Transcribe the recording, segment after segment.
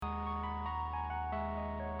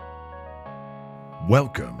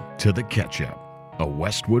Welcome to The Catch-Up, a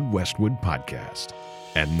Westwood podcast.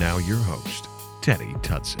 And now your host, Teddy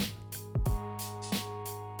Tutson.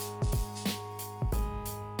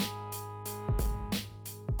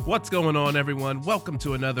 What's going on, everyone? Welcome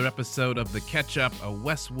to another episode of The Catch-Up, a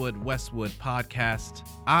Westwood podcast.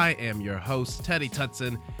 I am your host, Teddy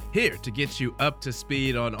Tutson, here to get you up to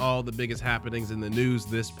speed on all the biggest happenings in the news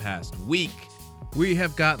this past week. We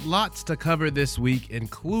have got lots to cover this week,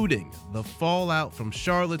 including the fallout from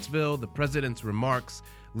Charlottesville, the president's remarks,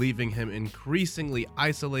 leaving him increasingly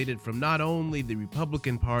isolated from not only the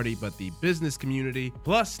Republican Party, but the business community,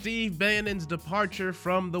 plus Steve Bannon's departure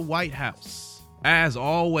from the White House. As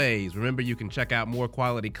always, remember you can check out more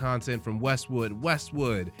quality content from Westwood.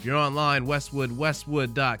 If you're online,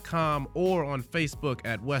 westwood.com, or on Facebook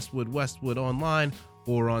at Westwood Online,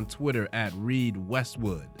 or on Twitter at Read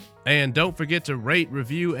Westwood. And don't forget to rate,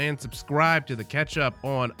 review, and subscribe to The Catch-Up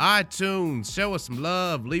on iTunes. Show us some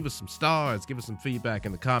love, leave us some stars, give us some feedback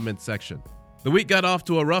in the comments section. The week got off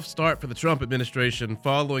to a rough start for the Trump administration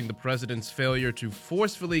following the president's failure to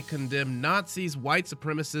forcefully condemn Nazis, white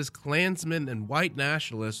supremacists, Klansmen, and white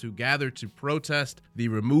nationalists who gathered to protest the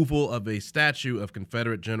removal of a statue of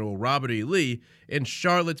Confederate General Robert E. Lee in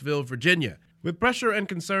Charlottesville, Virginia. With pressure and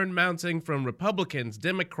concern mounting from Republicans,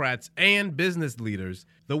 Democrats, and business leaders,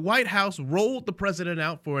 the White House rolled the president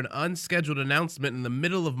out for an unscheduled announcement in the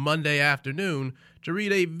middle of Monday afternoon to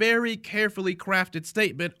read a very carefully crafted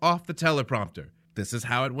statement off the teleprompter. This is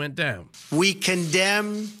how it went down. We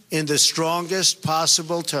condemn in the strongest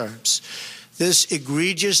possible terms this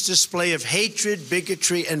egregious display of hatred,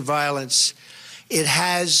 bigotry, and violence. It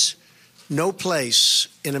has no place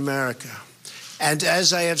in America. And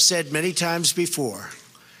as I have said many times before,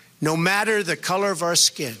 no matter the color of our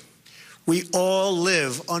skin, we all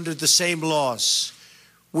live under the same laws.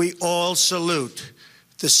 We all salute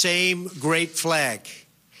the same great flag.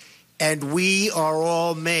 And we are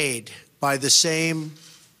all made by the same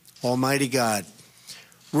Almighty God.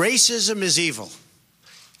 Racism is evil,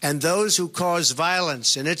 and those who cause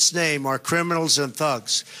violence in its name are criminals and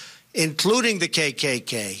thugs, including the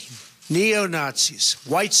KKK, neo-Nazis,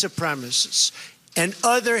 white supremacists, and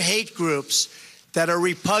other hate groups that are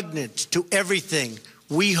repugnant to everything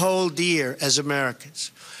we hold dear as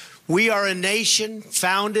Americans. We are a nation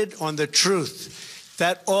founded on the truth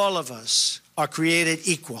that all of us are created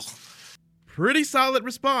equal. Pretty solid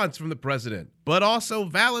response from the president, but also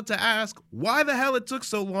valid to ask why the hell it took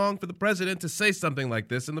so long for the president to say something like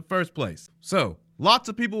this in the first place. So, lots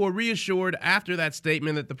of people were reassured after that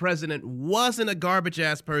statement that the president wasn't a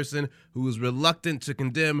garbage-ass person who was reluctant to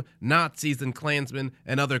condemn Nazis and Klansmen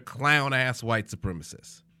and other clown-ass white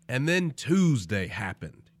supremacists. And then Tuesday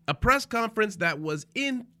happened. A press conference that was,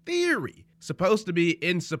 in theory, supposed to be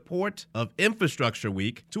in support of Infrastructure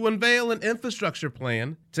Week to unveil an infrastructure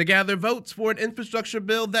plan to gather votes for an infrastructure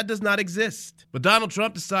bill that does not exist. But Donald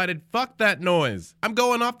Trump decided, fuck that noise. I'm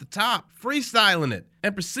going off the top, freestyling it,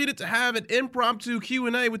 and proceeded to have an impromptu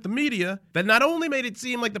Q&A with the media that not only made it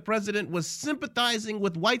seem like the president was sympathizing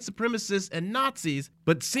with white supremacists and Nazis,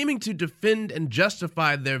 but seeming to defend and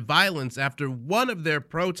justify their violence after one of their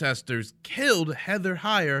protesters killed Heather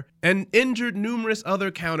Heyer and injured numerous other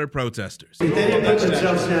counter-protesters. They didn't put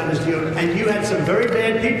themselves down as you, and you had some very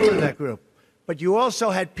bad people in that group. But you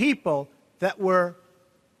also had people that were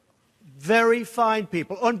very fine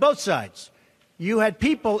people on both sides. You had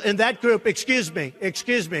people in that group, excuse me,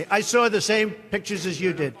 I saw the same pictures as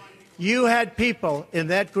you did. You had people in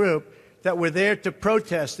that group that were there to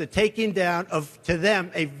protest the taking down of, to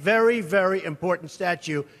them, a very, very important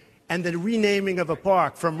statue and the renaming of a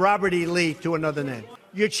park from Robert E. Lee to another name.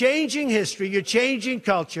 You're changing history, you're changing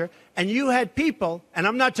culture, and you had people, and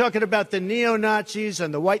I'm not talking about the neo-Nazis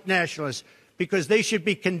and the white nationalists, because they should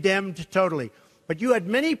be condemned totally. But you had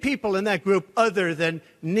many people in that group other than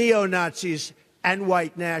neo-Nazis and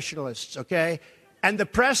white nationalists, okay? And the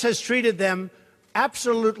press has treated them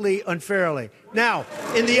absolutely unfairly. Now,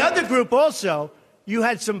 in the other group also, you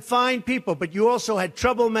had some fine people, but you also had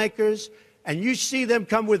troublemakers, and you see them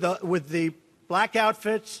come with the black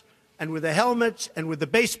outfits and with the helmets and with the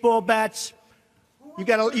baseball bats. You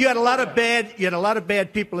had a lot of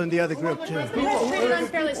bad people in the other group too. Treated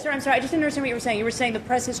unfairly, sir. I'm sorry, I just didn't understand what you were saying. You were saying the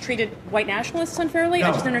press has treated white nationalists unfairly? No,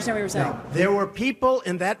 I just didn't understand what you were saying. No. There were people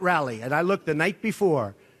in that rally, and I looked the night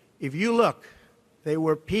before. If you look, there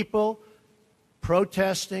were people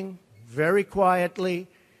protesting very quietly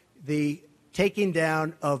the taking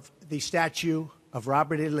down of the statue of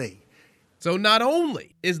Robert E. Lee. So not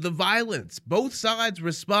only is the violence both sides'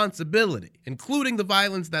 responsibility, including the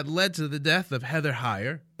violence that led to the death of Heather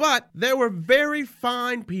Heyer, but there were very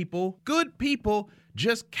fine people, good people,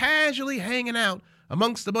 just casually hanging out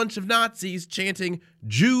amongst a bunch of Nazis chanting,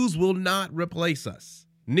 "Jews will not replace us."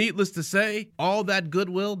 Needless to say, all that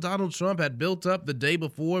goodwill Donald Trump had built up the day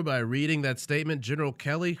before by reading that statement General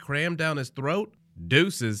Kelly crammed down his throat,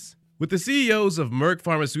 deuces. With the CEOs of Merck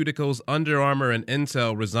Pharmaceuticals, Under Armour, and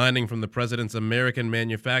Intel resigning from the president's American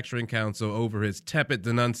Manufacturing Council over his tepid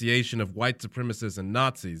denunciation of white supremacists and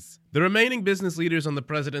Nazis, the remaining business leaders on the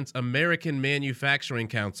president's American Manufacturing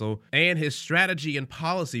Council and his Strategy and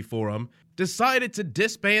Policy Forum decided to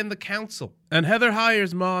disband the council. And Heather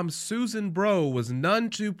Heyer's mom, Susan Bro, was none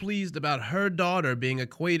too pleased about her daughter being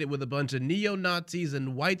equated with a bunch of neo-Nazis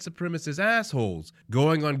and white supremacist assholes,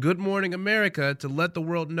 going on Good Morning America to let the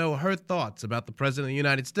world know her thoughts about the President of the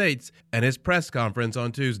United States and his press conference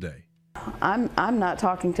on Tuesday. I'm not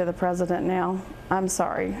talking to the president now. I'm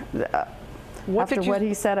sorry. After what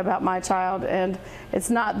he said about my child, and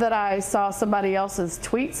it's not that I saw somebody else's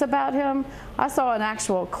tweets about him. I saw an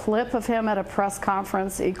actual clip of him at a press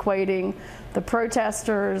conference equating the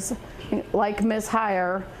protesters like Ms.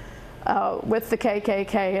 Heyer with the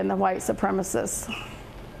KKK and the white supremacists.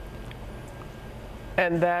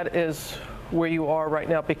 And that is where you are right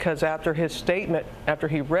now, because after his statement, after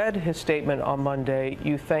he read his statement on Monday,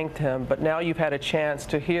 you thanked him, but now you've had a chance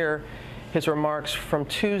to hear his remarks from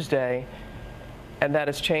Tuesday, and that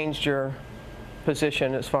has changed your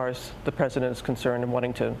position as far as the president is concerned and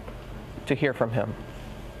wanting to hear from him.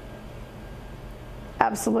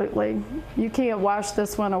 Absolutely. You can't wash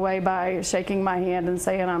this one away by shaking my hand and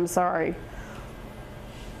saying I'm sorry.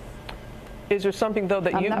 Is there something, though,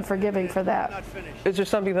 that I'm not forgiving for that. Is there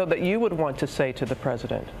something, though, that you would want to say to the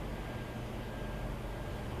president?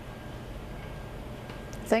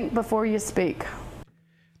 Think before you speak.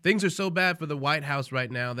 Things are so bad for the White House right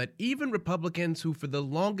now that even Republicans who for the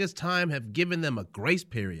longest time have given them a grace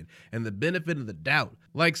period and the benefit of the doubt,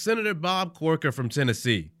 like Senator Bob Corker from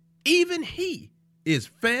Tennessee, even he is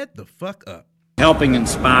fed the fuck up. Helping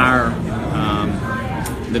inspire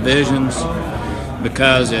divisions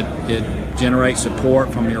because it generates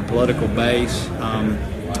support from your political base.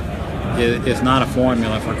 It's not a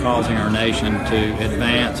formula for causing our nation to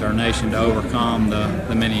advance, our nation to overcome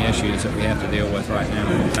the many issues that we have to deal with right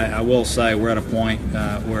now. I will say we're at a point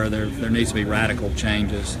where there needs to be radical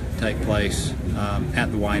changes take place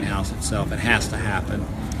at the White House itself. It has to happen.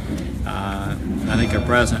 I think our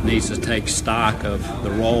president needs to take stock of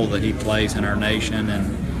the role that he plays in our nation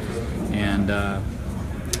and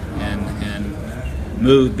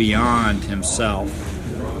move beyond himself,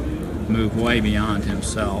 move way beyond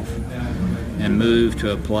himself, and move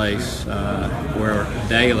to a place where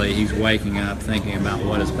daily he's waking up thinking about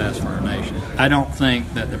what is best for our nation. I don't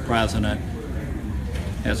think that the president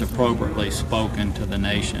has appropriately spoken to the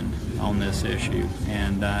nation on this issue,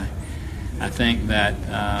 and I think that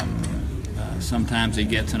sometimes he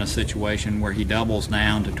gets in a situation where he doubles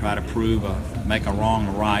down to try to make a wrong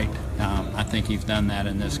a right. I think he's done that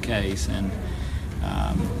in this case, and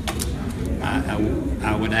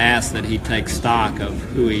I would ask that he take stock of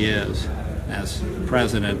who he is as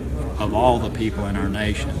president of all the people in our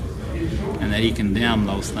nation, and that he condemn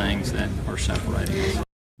those things that are separating us.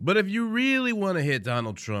 But if you really want to hit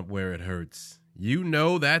Donald Trump where it hurts, you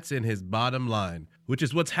know that's in his bottom line, which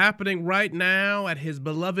is what's happening right now at his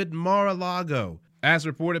beloved Mar-a-Lago. As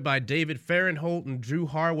reported by David Farenholt and Drew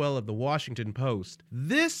Harwell of the Washington Post,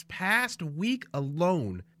 this past week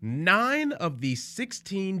alone, 9 of the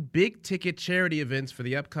 16 big-ticket charity events for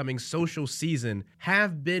the upcoming social season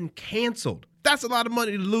have been canceled. That's a lot of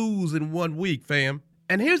money to lose in 1 week, fam.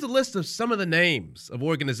 And here's a list of some of the names of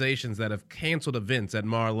organizations that have canceled events at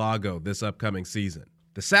Mar-a-Lago this upcoming season.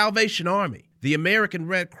 The Salvation Army, the American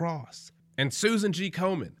Red Cross, and Susan G.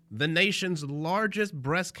 Komen, the nation's largest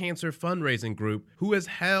breast cancer fundraising group, who has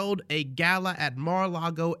held a gala at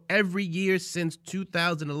Mar-a-Lago every year since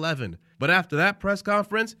 2011. But after that press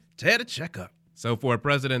conference, tear a checkup. So for a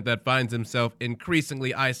president that finds himself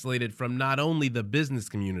increasingly isolated from not only the business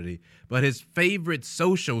community, but his favorite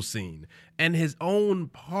social scene and his own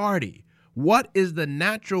party, what is the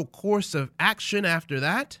natural course of action after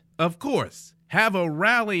that? Of course, have a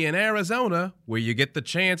rally in Arizona where you get the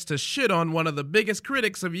chance to shit on one of the biggest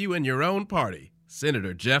critics of you in your own party,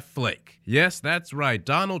 Senator Jeff Flake. Yes, that's right.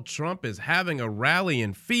 Donald Trump is having a rally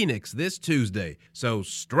in Phoenix this Tuesday, so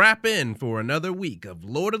strap in for another week of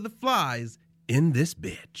Lord of the Flies in this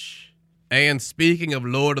bitch. And speaking of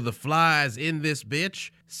Lord of the Flies in this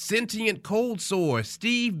bitch, sentient cold sore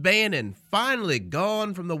Steve Bannon finally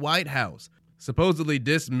gone from the White House, supposedly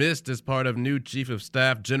dismissed as part of new Chief of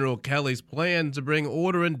Staff General Kelly's plan to bring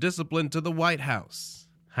order and discipline to the White House.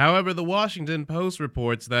 However, the Washington Post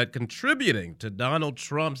reports that contributing to Donald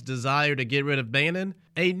Trump's desire to get rid of Bannon,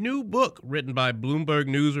 a new book written by Bloomberg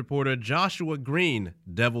News reporter Joshua Green,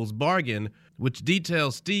 Devil's Bargain, which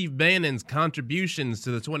details Steve Bannon's contributions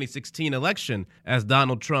to the 2016 election as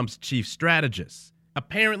Donald Trump's chief strategist.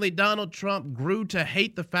 Apparently, Donald Trump grew to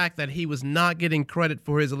hate the fact that he was not getting credit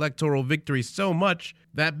for his electoral victory so much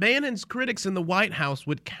that Bannon's critics in the White House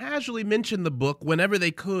would casually mention the book whenever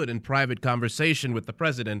they could in private conversation with the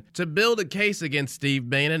president to build a case against Steve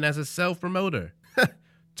Bannon as a self-promoter.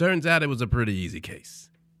 Turns out it was a pretty easy case.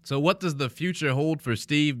 So what does the future hold for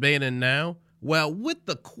Steve Bannon now? Well, with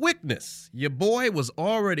the quickness, your boy was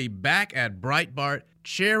already back at Breitbart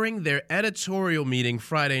chairing their editorial meeting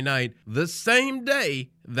Friday night, the same day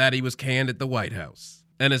that he was canned at the White House.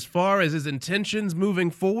 And as far as his intentions moving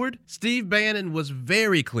forward, Steve Bannon was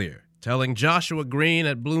very clear, telling Joshua Green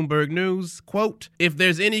at Bloomberg News, quote, "If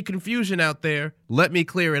there's any confusion out there, let me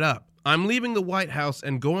clear it up. I'm leaving the White House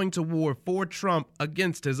and going to war for Trump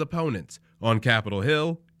against his opponents on Capitol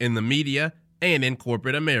Hill, in the media, and in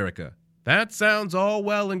corporate America." That sounds all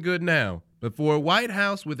well and good now, but for a White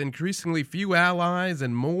House with increasingly few allies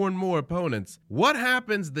and more opponents, what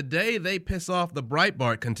happens the day they piss off the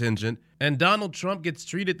Breitbart contingent and Donald Trump gets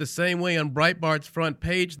treated the same way on Breitbart's front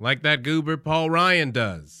page like that goober Paul Ryan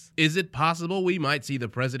does? Is it possible we might see the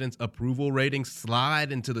president's approval rating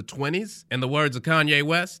slide into the 20s? In the words of Kanye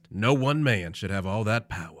West, no one man should have all that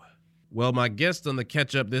power. Well, my guest on the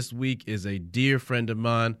catch-up this week is a dear friend of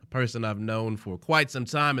mine, a person I've known for quite some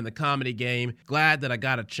time in the comedy game. Glad that I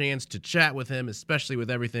got a chance to chat with him, especially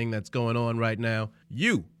with everything that's going on right now.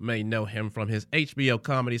 You may know him from his HBO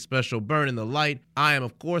comedy special, Burning the Light. I am,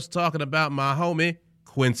 of course, talking about my homie,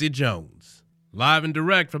 Quincy Jones. Live and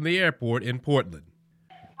direct from the airport in Portland.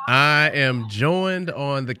 I am joined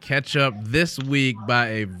on the catch-up this week by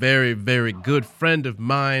a very, very good friend of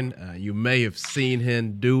mine. You may have seen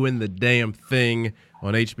him doing the damn thing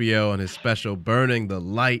on HBO on his special Burning the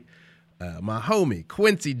Light. My homie,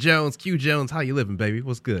 Quincy Jones. Q Jones, how you living, baby?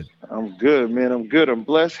 What's good? I'm good, man. I'm good. I'm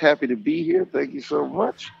blessed. Happy to be here. Thank you so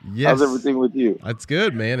much. Yes. How's everything with you? It's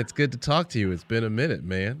good, man. It's good to talk to you. It's been a minute,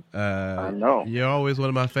 man. I know. You're always one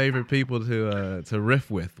of my favorite people to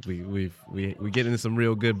riff with. We get into some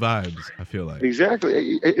real good vibes, I feel like.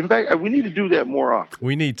 Exactly. In fact, we need to do that more often.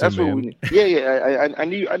 We need to, That's man. what we need. Yeah. I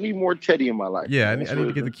need more Teddy in my life. Yeah, I need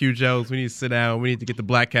to get the Q Jones. We need to sit down. We need to get the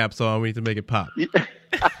black caps on. We need to make it pop.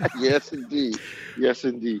 Yes, indeed. Yes,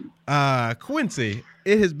 indeed. Quincy,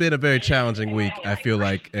 it has been a very challenging week, I feel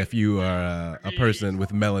like, if you are a person with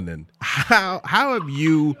melanin. How have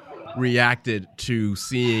you reacted to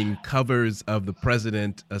seeing covers of the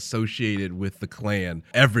president associated with the Klan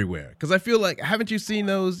everywhere? Because I feel like, haven't you seen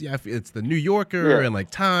those? Yeah, it's the New Yorker and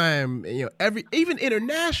like Time, even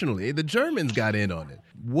internationally, the Germans got in on it.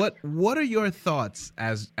 What are your thoughts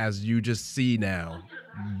as you just see now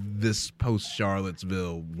this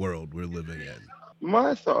post-Charlottesville world we're living in?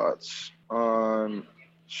 My thoughts on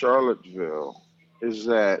Charlottesville is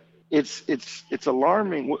that it's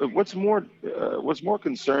alarming. What's more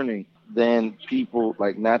concerning than people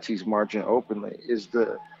like Nazis marching openly is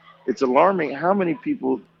it's alarming how many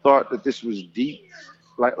people thought that this was deep,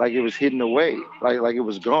 like it was hidden away, like it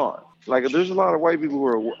was gone. Like there's a lot of white people who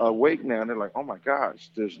are awake now, and they're like, "Oh my gosh,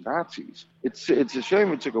 there's Nazis." It's a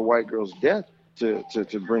shame it took a white girl's death to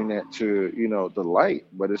bring that to the light.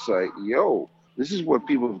 But it's like, yo, this is what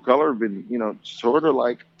people of color have been sort of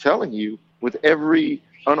like telling you with every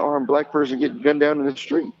unarmed black person getting gunned down in the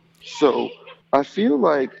street. So I feel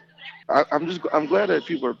like I'm glad that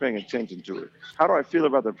people are paying attention to it. How do I feel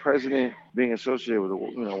about the president being associated with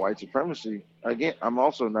white supremacy? Again, I'm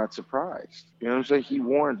also not surprised. You know what I'm saying? He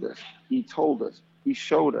warned us. He told us. He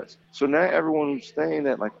showed us. So now everyone who's saying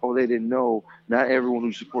that, like, oh, they didn't know, not everyone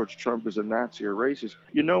who supports Trump is a Nazi or racist.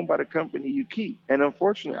 You're known by the company you keep. And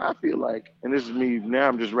unfortunately, I feel like, and this is me, now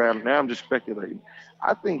I'm just speculating.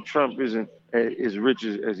 I think Trump isn't as rich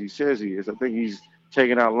as he says he is. I think he's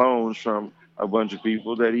taking out loans from a bunch of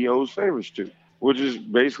people that he owes favors to, which is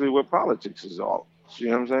basically what politics is all. You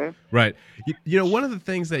know what I'm saying? Right. One of the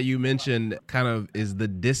things that you mentioned kind of is the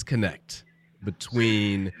disconnect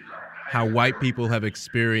between how white people have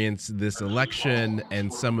experienced this election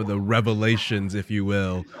and some of the revelations, if you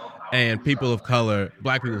will, and people of color,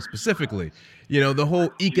 black people specifically. The whole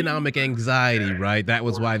economic anxiety, right? That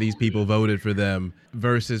was why these people voted for them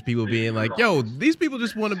versus people being like, yo, these people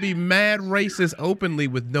just want to be mad racist openly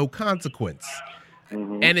with no consequence.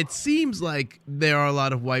 Mm-hmm. And it seems like there are a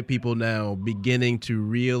lot of white people now beginning to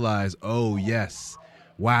realize, oh, yes,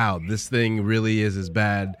 wow, this thing really is as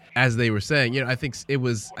bad as they were saying. I think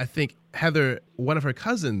Heather, one of her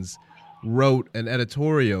cousins, wrote an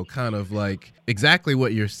editorial kind of like exactly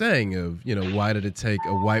what you're saying of, why did it take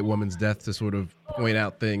a white woman's death to sort of point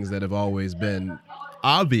out things that have always been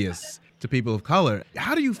obvious to people of color.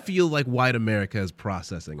 How do you feel like white America is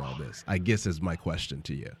processing all this, I guess, is my question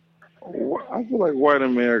to you. I feel like white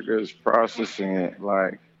America is processing it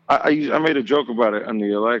like, I made a joke about it on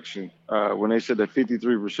the election when they said that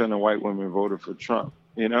 53% of white women voted for Trump,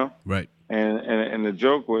 Right. And the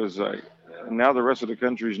joke was like, now the rest of the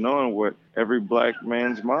country is knowing what every black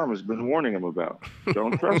man's mom has been warning them about.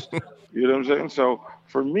 Don't trust them. You know what I'm saying? So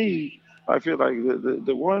for me, I feel like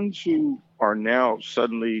the ones who are now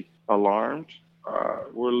suddenly alarmed,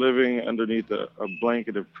 we're living underneath a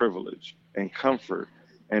blanket of privilege and comfort.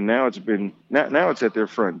 And now now it's at their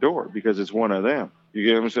front door because it's one of them. You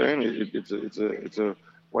get what I'm saying? It's a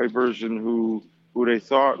white person who they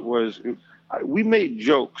thought was. We made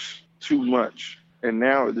jokes too much, and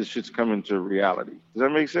now this shit's coming to reality. Does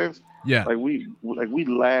that make sense? Yeah. Like we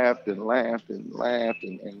laughed and laughed and laughed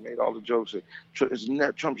and made all the jokes.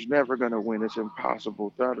 Trump's never gonna win. It's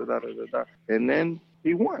impossible. Da da da da da da. And then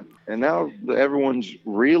he won. And now everyone's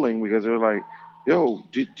reeling because they're like, yo,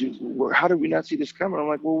 how did we not see this coming? I'm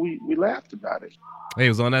like, well, we laughed about it. He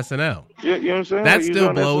was on SNL. Yeah, you know what I'm saying? That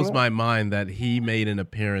still blows my mind that he made an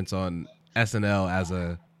appearance on SNL as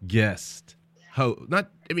a guest.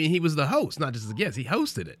 He was the host, not just a guest. He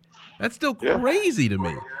hosted it. That's still crazy to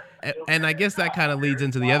me. And I guess that kind of leads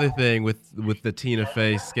into the other thing with the Tina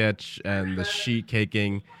Fey sketch and the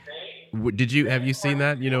sheetcaking. Have you seen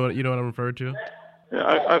that? You know what I'm referring to?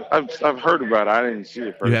 Yeah, I've heard about it. I didn't see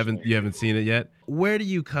it personally. You haven't seen it yet? Where do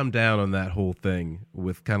you come down on that whole thing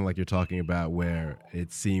with kind of like you're talking about, where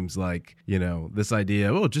it seems like, this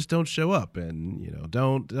idea, just don't show up and,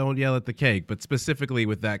 don't yell at the cake, but specifically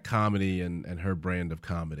with that comedy and her brand of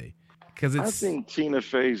comedy? Because I think Tina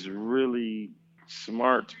Fey's really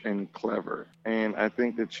smart and clever, and I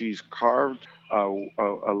think that she's carved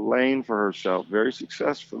a lane for herself very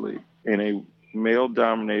successfully in a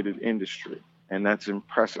male-dominated industry. And that's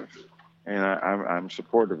impressive, and I'm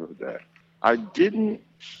supportive of that. I didn't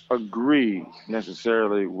agree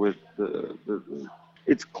necessarily with the.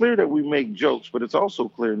 It's clear that we make jokes, but it's also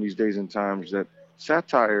clear in these days and times that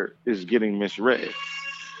satire is getting misread.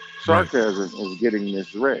 Sarcasm is getting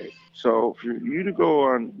misread. So for you to go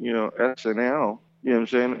on, SNL, you know what I'm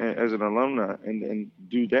saying, as an alumna, and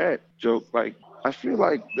do that joke, like, I feel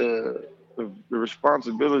like the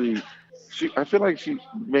responsibility. I feel like she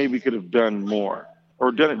maybe could have done more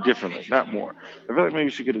or done it differently, not more. I feel like maybe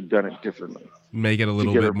she could have done it differently. Make it a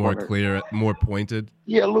little bit more clear, more pointed.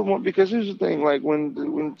 Yeah, a little more, because here's the thing. Like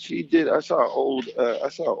when she did, I saw old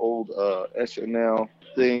SNL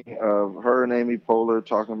thing of her and Amy Poehler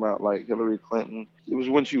talking about like Hillary Clinton. It was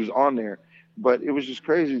when she was on there, but it was just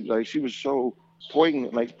crazy. Like she was so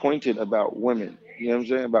pointed about women. You know what I'm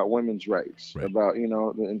saying? About women's rights. Right. About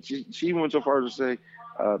and she even went so far as to say,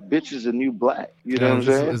 bitch is a new black. You know what I'm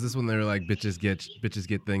saying? Is this when they were like bitches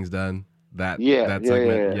get things done? That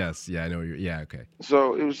segment? Yeah. Yes, I know okay.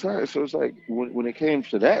 So it was like when it came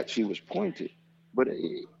to that, she was pointed, but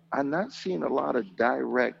I'm not seeing a lot of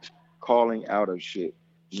direct calling out of shit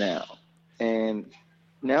now. And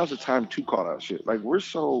now's the time to call out shit. Like we're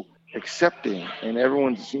so accepting, and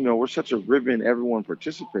everyone's we're such a ribbon, everyone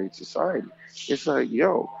participates society. It's like,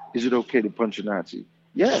 yo, is it okay to punch a Nazi?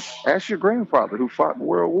 Yes. Ask your grandfather who fought in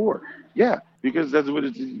World War. Yeah, because that's what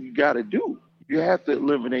you got to do. You have to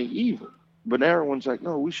eliminate evil. But everyone's like,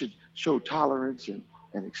 no, we should show tolerance and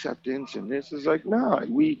acceptance. And this is like, no,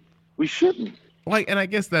 we shouldn't. Like, and I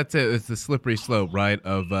guess that's it. It's the slippery slope, right?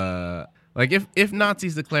 Of like if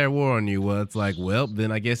Nazis declare war on you, well, it's like, well,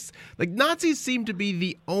 then I guess like Nazis seem to be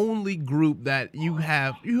the only group that you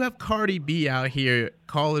have Cardi B out here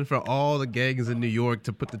calling for all the gangs in New York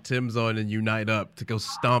to put the Timbs on and unite up to go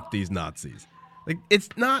stomp these Nazis. Like it's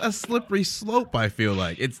not a slippery slope. I feel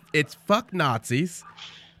like it's fuck Nazis,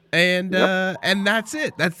 and that's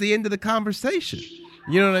it. That's the end of the conversation.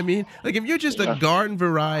 You know what I mean? Like, if you're just a garden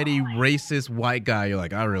variety racist white guy, you're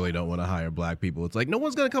like, I really don't want to hire black people. It's like, no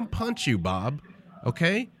one's going to come punch you, Bob.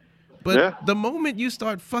 Okay? But the moment you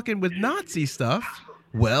start fucking with Nazi stuff,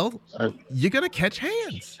 well, you're going to catch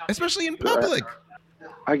hands, especially in public.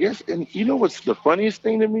 I guess, and you know what's the funniest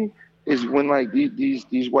thing to me is when, like,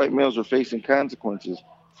 these white males are facing consequences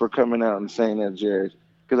for coming out and saying that, Jared.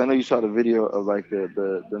 Because I know you saw the video of, like,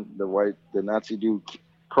 the Nazi dude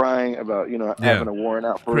crying about, having a warrant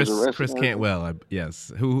out for his arrest. Chris Cantwell,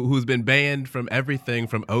 yes, who's been banned from everything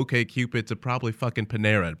from OkCupid to probably fucking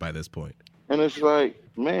Panera by this point. And it's like,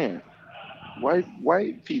 man,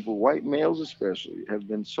 white people, white males especially, have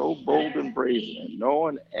been so bold and brazen, and no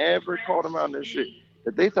one ever called them out on their shit.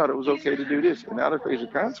 that they thought it was okay to do this, and now they're facing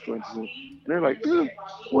consequences. And they're like,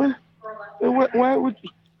 what? Why would?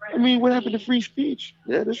 I mean, what happened to free speech?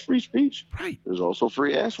 Yeah, there's free speech. Right. There's also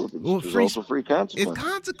free ass whoopings. Well, there's also free consequences. It's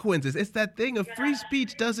consequences. It's that thing of free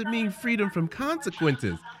speech doesn't mean freedom from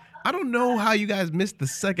consequences. I don't know how you guys missed the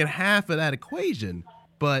second half of that equation,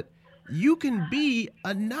 but you can be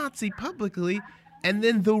a Nazi publicly, and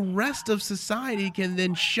then the rest of society can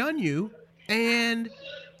then shun you. And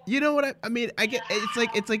you know what I mean? I get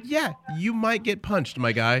it's like yeah, you might get punched,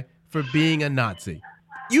 my guy, for being a Nazi.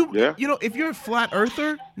 You know, if you're a flat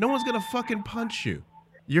earther, no one's gonna fucking punch you.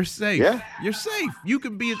 You're safe. Yeah. You're safe. You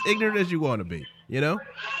can be as ignorant as you want to be, you know?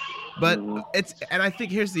 But and I think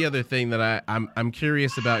here's the other thing that I'm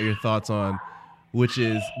curious about your thoughts on, which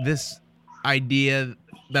is this idea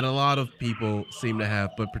that a lot of people seem to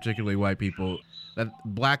have, but particularly white people, that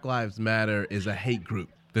Black Lives Matter is a hate group.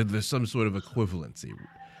 That there's some sort of equivalency.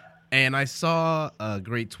 And I saw a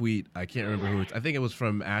great tweet. I can't remember who. I think it was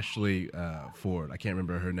from Ashley Ford. I can't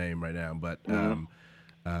remember her name right now, but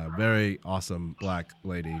very awesome Black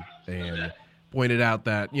lady, and pointed out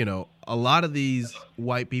that, you know, a lot of these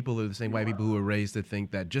white people are the same white people who were raised to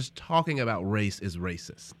think that just talking about race is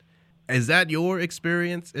racist. Is that your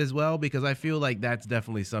experience as well? Because I feel like that's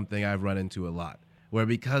definitely something I've run into a lot, where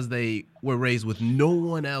because they were raised with no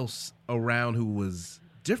one else around who was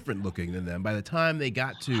different looking than them, by the time they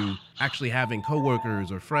got to actually having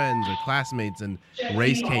coworkers or friends or classmates and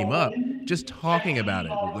race came up, just talking about it,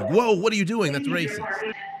 like, whoa, what are you doing? That's racist.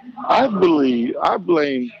 I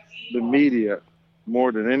blame the media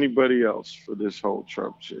more than anybody else for this whole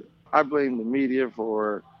Trump shit. I blame the media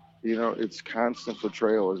for, you know, its constant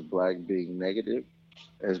portrayal as black being negative,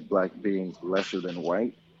 as black being lesser than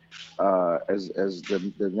white, as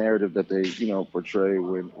the narrative that they, you know, portray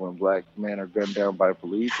when black men are gunned down by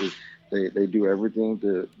police is they do everything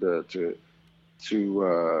to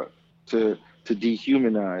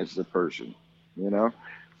dehumanize the person, you know,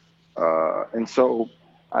 and so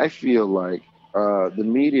I feel like the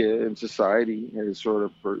media and society has sort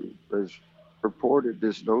of has purported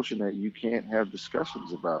this notion that you can't have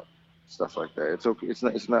discussions about stuff like that. It's okay.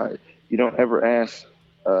 It's not. You don't ever ask.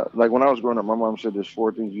 Like when I was growing up, my mom said there's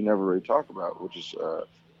 4 things you never really talk about, which is,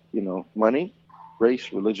 you know, money,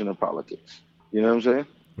 race, religion, and politics. You know what I'm saying?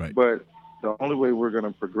 Right. But the only way we're going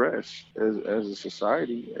to progress as a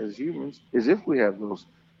society, as humans, is if we have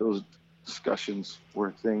those discussions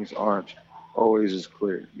where things aren't always as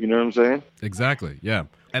clear. You know what I'm saying? Exactly. Yeah.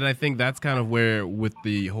 And I think that's kind of where, with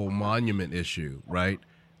the whole monument issue, right?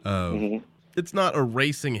 It's not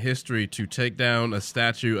erasing history to take down a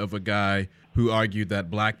statue of a guy who argued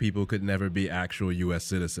that black people could never be actual U.S.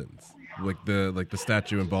 citizens, like the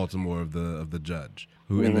statue in Baltimore of the judge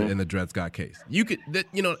who in the Dred Scott case. You could,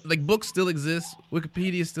 you know, like, books still exist,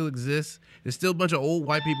 Wikipedia still exists. There's still a bunch of old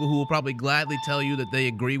white people who will probably gladly tell you that they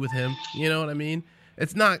agree with him. You know what I mean?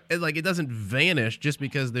 It's not like it doesn't vanish just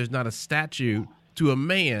because there's not a statue to a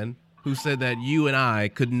man who said that you and I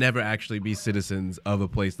could never actually be citizens of a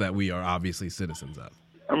place that we are obviously citizens of.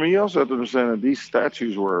 I mean, you also have to understand that these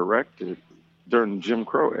statues were erected during the Jim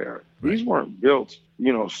Crow era. Right. These weren't built,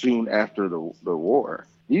 you know, soon after the war.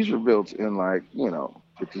 These were built in, like, you know,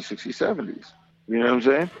 50s, 60s, 70s. You know what I'm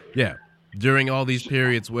saying? Yeah. During all these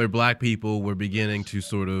periods where black people were beginning to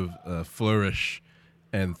sort of flourish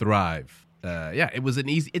and thrive. It's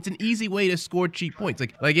an easy way to score cheap points.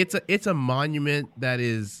 Like it's a monument that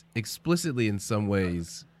is explicitly, in some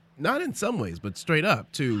ways, not in some ways, but straight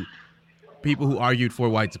up, to people who argued for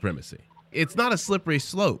white supremacy. It's not a slippery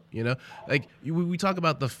slope, you know? Like, we talk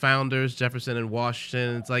about the founders, Jefferson and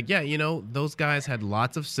Washington. It's like, yeah, you know, those guys had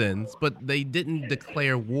lots of sins, but they didn't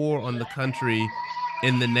declare war on the country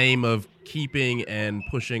in the name of keeping and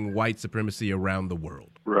pushing white supremacy around the world.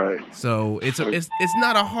 Right. So it's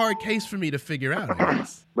not a hard case for me to figure out, I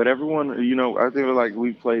guess. But everyone, you know, I think like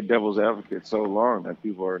we played devil's advocate so long that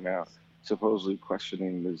people are now supposedly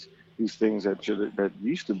questioning these things that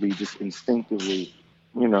used to be just instinctively,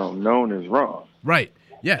 you know, known as wrong. Right.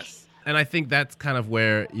 Yes. And I think that's kind of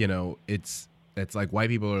where, you know, it's like white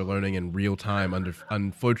people are learning in real time,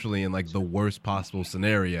 unfortunately, in like the worst possible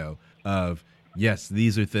scenario of, yes,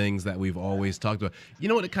 these are things that we've always talked about. You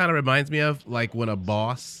know what it kind of reminds me of? Like when a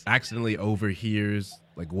boss accidentally overhears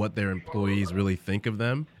like what their employees really think of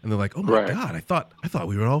them, and they're like, "Oh my God, I thought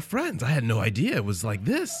we were all friends. I had no idea it was like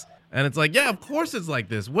this." And it's like, yeah, of course it's like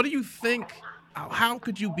this. What do you think? How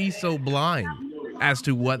could you be so blind as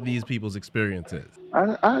to what these people's experience is?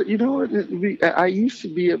 You know what? I used to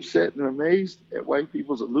be upset and amazed at white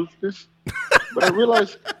people's aloofness, but I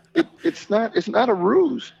realized it's not a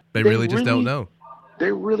ruse. They really just don't know.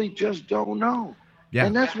 They really just don't know. Yeah.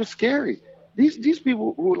 And that's what's scary. These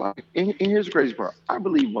people who are like, and here's the crazy part. I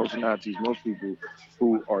believe most Nazis, most people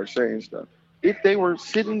who are saying stuff, if they were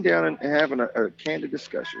sitting down and having a candid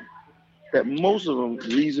discussion, that most of them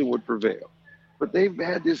reason would prevail. But they've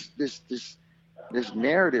had this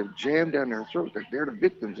narrative jammed down their throat that they're the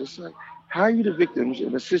victims. It's like, how are you the victims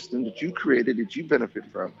in a system that you created, that you benefit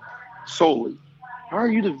from solely? How are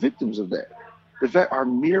you the victims of that? The fact our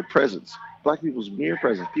mere presence, black people's mere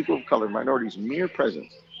presence, people of color, minorities' mere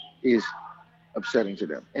presence is upsetting to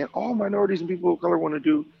them. And all minorities and people of color want to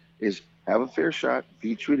do is have a fair shot,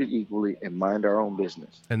 be treated equally, and mind our own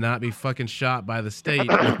business. And not be fucking shot by the state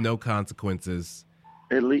with no consequences.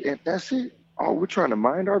 And that's it. Oh, we're trying to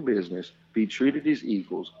mind our business, be treated as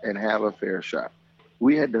equals, and have a fair shot.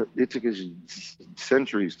 It took us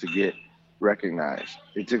centuries to get recognized.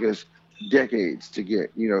 It took us decades to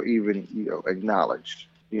get, even acknowledged.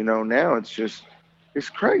 Now it's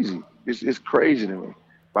crazy. It's crazy to me.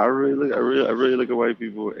 But I really look at white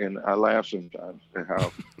people and I laugh sometimes at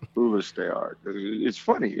how foolish they are. It's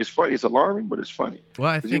funny. It's funny. It's alarming, but it's funny. Well,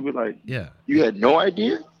 I think, you'd be like, yeah, you had no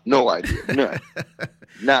idea? No idea. None.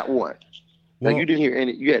 Not one. Like, you didn't hear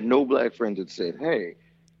any, you had no black friends that said, hey,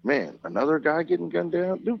 man, another guy getting gunned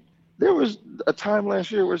down? Dude, there was a time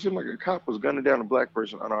last year where it seemed like a cop was gunning down a black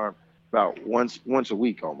person unarmed about once a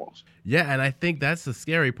week almost. Yeah, and I think that's the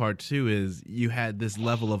scary part too, is you had this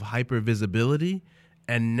level of hyper visibility,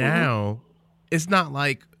 and now it's not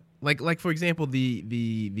like for example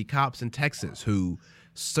the cops in Texas who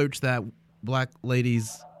searched that black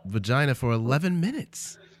lady's vagina for 11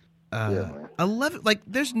 minutes. 11, like,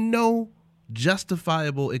 there's no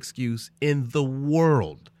justifiable excuse in the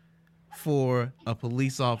world for a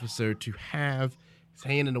police officer to have his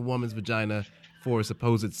hand in a woman's vagina for a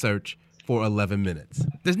supposed search for 11 minutes.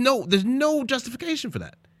 There's no justification for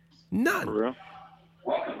that. None. For real?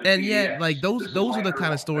 And yet, like, those are the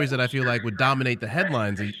kind of stories that I feel like would dominate the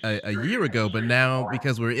headlines a year ago. But now,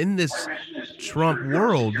 because we're in this Trump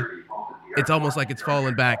world, it's almost like it's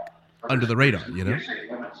fallen back under the radar,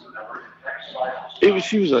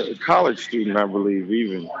 She was a college student, I believe,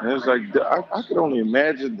 even. And it was like, I could only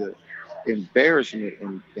imagine the embarrassment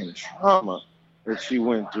and trauma that she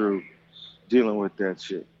went through dealing with that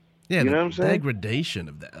shit. Yeah, you know what I'm saying? Degradation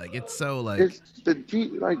of that. Like, it's so like. It's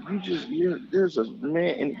there's a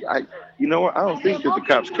man, and you know what? I don't think that the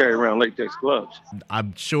cops carry around latex gloves.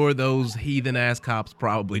 I'm sure those heathen ass cops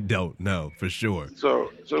probably don't. No, for sure.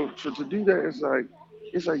 So to do that, it's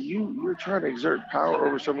like you're trying to exert power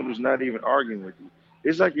over someone who's not even arguing with you.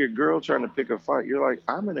 It's like your girl trying to pick a fight. You're like,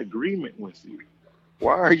 I'm in agreement with you.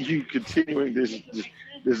 Why are you continuing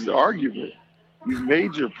this argument? You've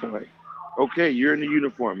made your point. Okay, you're in the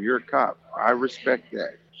uniform. You're a cop. I respect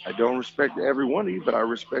that. I don't respect every one of you, but I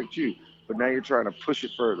respect you. But now you're trying to push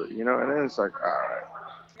it further, And then it's like, all right.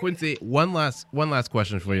 Quincy, one last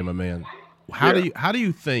question for you, my man. How do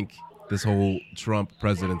you think this whole Trump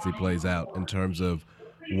presidency plays out in terms of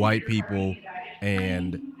white people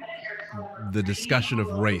and the discussion of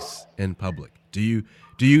race in public? Do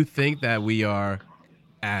you think that we are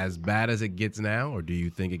as bad as it gets now, or do you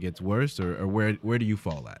think it gets worse, or where do you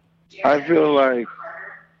fall at? I feel like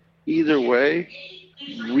either way,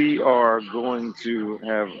 we are going to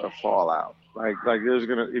have a fallout. Like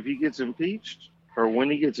if he gets impeached, or when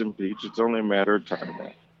he gets impeached, it's only a matter of time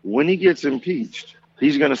now. When he gets impeached,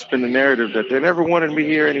 he's going to spin the narrative that they never wanted me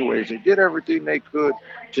here anyways. They did everything they could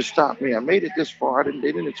to stop me. I made it this far. They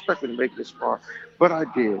didn't expect me to make it this far, but I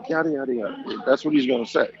did. Yada, yada, yada. That's what he's going to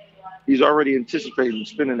say. He's already anticipating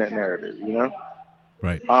spinning that narrative,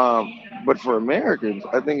 Right. But for Americans,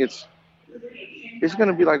 I think it's going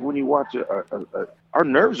to be like when you watch our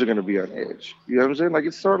nerves are going to be on edge. You know what I'm saying? Like,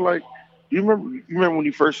 it's sort of like, you remember when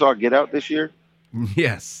you first saw Get Out this year?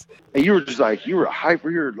 Yes. And you were just like, you were hyper,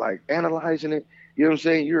 you were like analyzing it. You know what I'm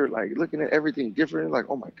saying? You're like looking at everything different. Like,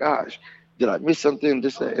 oh my gosh, did I miss something?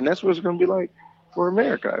 This, that. And that's what it's going to be like for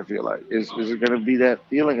America, I feel like. Is it going to be that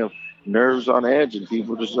feeling of nerves on edge and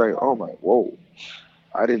people just like, oh my, whoa,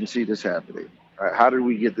 I didn't see this happening. How did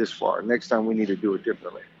we get this far? Next time we need to do it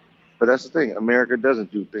differently. But that's the thing. America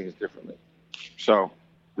doesn't do things differently. So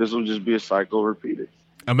this will just be a cycle repeated.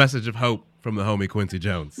 A message of hope from the homie Quincy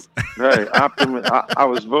Jones. Hey, optimist. I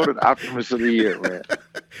was voted Optimist of the Year,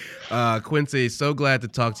 man. Quincy, so glad to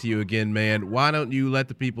talk to you again, man. Why don't you let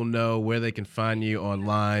the people know where they can find you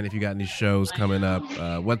online, if you got any shows coming up?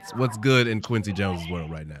 What's good in Quincy Jones' world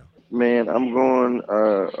right now? Man, I'm going,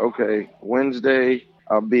 Wednesday,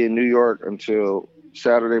 I'll be in New York until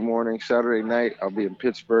Saturday morning. Saturday night, I'll be in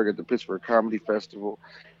Pittsburgh at the Pittsburgh Comedy Festival.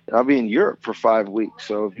 I'll be in Europe for 5 weeks.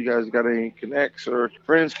 So if you guys got any connects or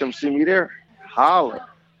friends, come see me there. Holla.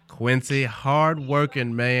 Quincy,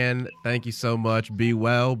 hard-working man. Thank you so much. Be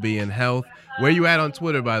well, be in health. Where you at on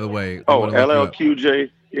Twitter, by the way? Oh,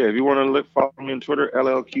 LLQJ. Yeah, if you want to follow me on Twitter,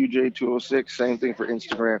 LLQJ206. Same thing for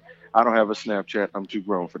Instagram. I don't have a Snapchat. I'm too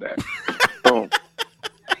grown for that. Boom.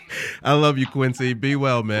 I love you, Quincy. Be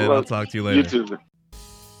well, man. I'll talk to you later. You too.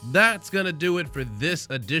 That's going to do it for this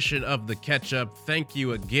edition of The Catch-Up. Thank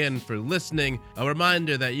you again for listening. A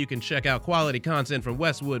reminder that you can check out quality content from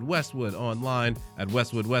Westwood online at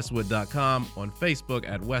westwoodwestwood.com, on Facebook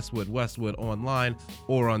at Westwood Online,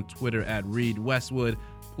 or on Twitter at Reed Westwood.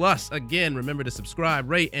 Plus, again, remember to subscribe,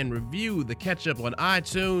 rate, and review The Catch-Up on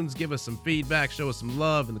iTunes. Give us some feedback, show us some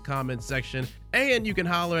love in the comments section. And you can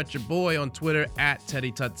holler at your boy on Twitter at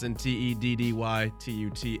Teddy Tutson,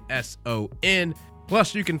 TEDDYTUTSON.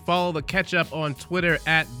 Plus, you can follow The Catch-Up on Twitter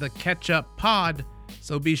at The Catch-Up Pod,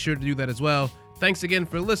 so be sure to do that as well. Thanks again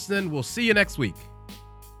for listening. We'll see you next week.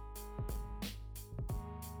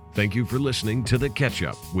 Thank you for listening to The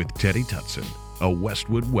Catch-Up with Teddy Tutson, a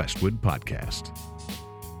Westwood podcast.